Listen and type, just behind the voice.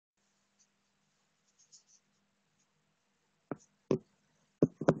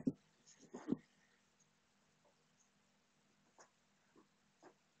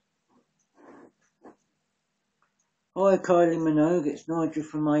Hi Kylie Minogue, it's Nigel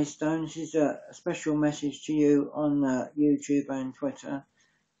from Maidstone. This is a special message to you on YouTube and Twitter.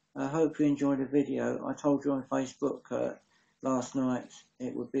 I hope you enjoyed the video. I told you on Facebook last night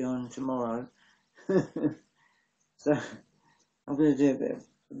it would be on tomorrow. So I'm going to do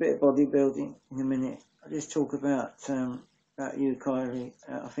a bit of bodybuilding in a minute. I'll just talk about you, Kylie.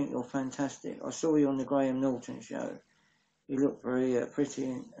 I think you're fantastic. I saw you on the Graham Norton show. You look very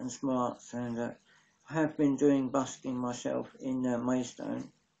pretty and smart, and I have been doing busking myself in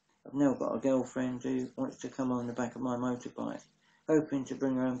Maidstone. I've now got a girlfriend who wants to come on the back of my motorbike, hoping to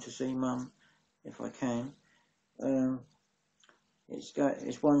bring her home to see Mum if I can.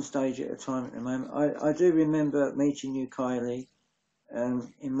 It's one stage at a time at the moment. I do remember meeting you, Kylie,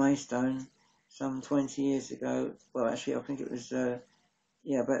 in Maidstone some 20 years ago. Well, actually, I think it was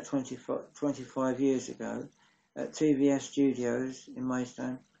about 25 years ago at TVS Studios in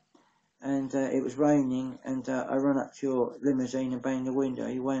Maidstone. And it was raining, and I ran up to your limousine and banged the window.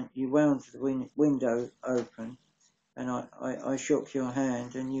 You wound the window open, and I shook your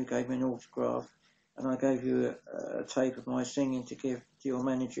hand, and you gave me an autograph, and I gave you a tape of my singing to give to your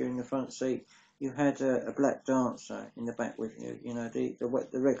manager in the front seat. You had a black dancer in the back with you, you know, the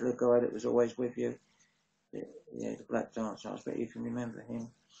regular guy that was always with you. The black dancer. I bet you can remember him.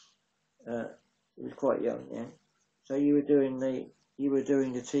 He was quite young then. So you were doing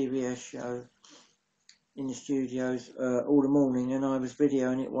the TVS show in the studios all the morning, and I was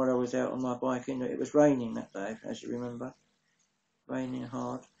videoing it while I was out on my bike. And it was raining that day, as you remember, raining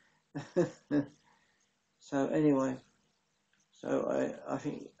hard. So anyway, I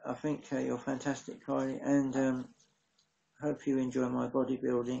think you're fantastic, Kylie, and hope you enjoy my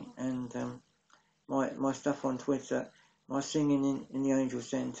bodybuilding and my stuff on Twitter. My singing in the Angel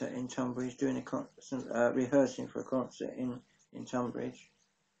Centre in Tunbridge, doing rehearsing for a concert in Tunbridge.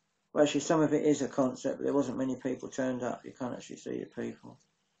 Well, actually, some of it is a concert, but there wasn't many people turned up. You can't actually see the people.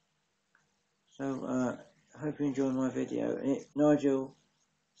 So I hope you enjoy my video. Nigel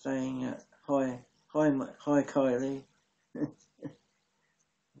saying hi Kylie.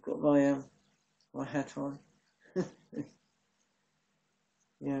 I've got my hat on.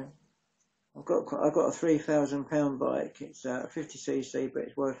 Yeah. I've got a £3,000 bike. It's a 50cc, but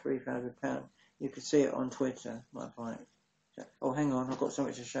it's worth £3,000. You can see it on Twitter, my bike. Oh, hang on, I've got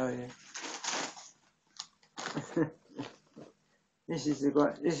something to show you. This is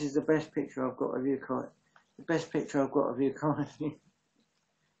the best picture I've got of you, Kylie. The best picture I've got of you, Kylie.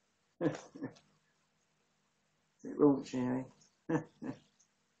 It's a bit raunchy, eh?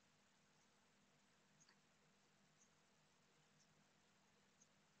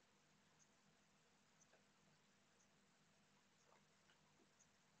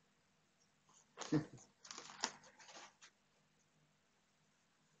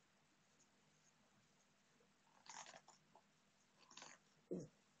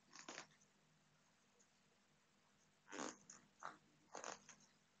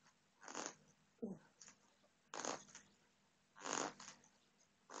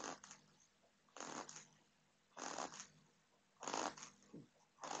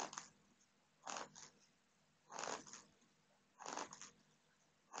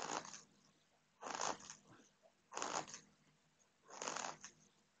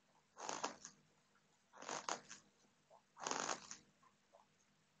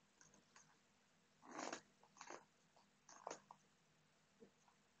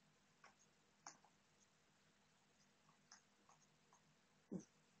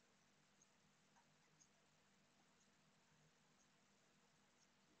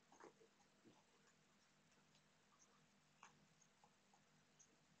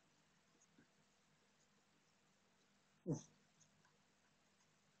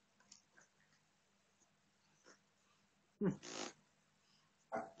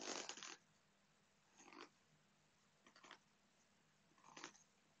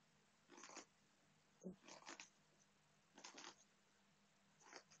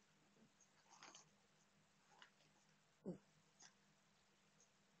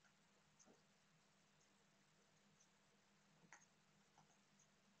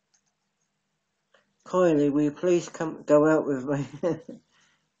 Kylie, will you please go out with me?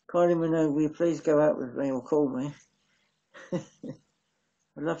 Kylie Minogue, will you please go out with me or call me? I'd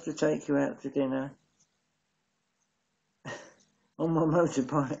love to take you out to dinner on my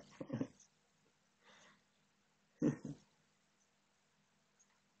motorbike. I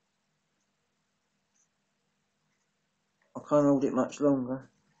can't hold it much longer.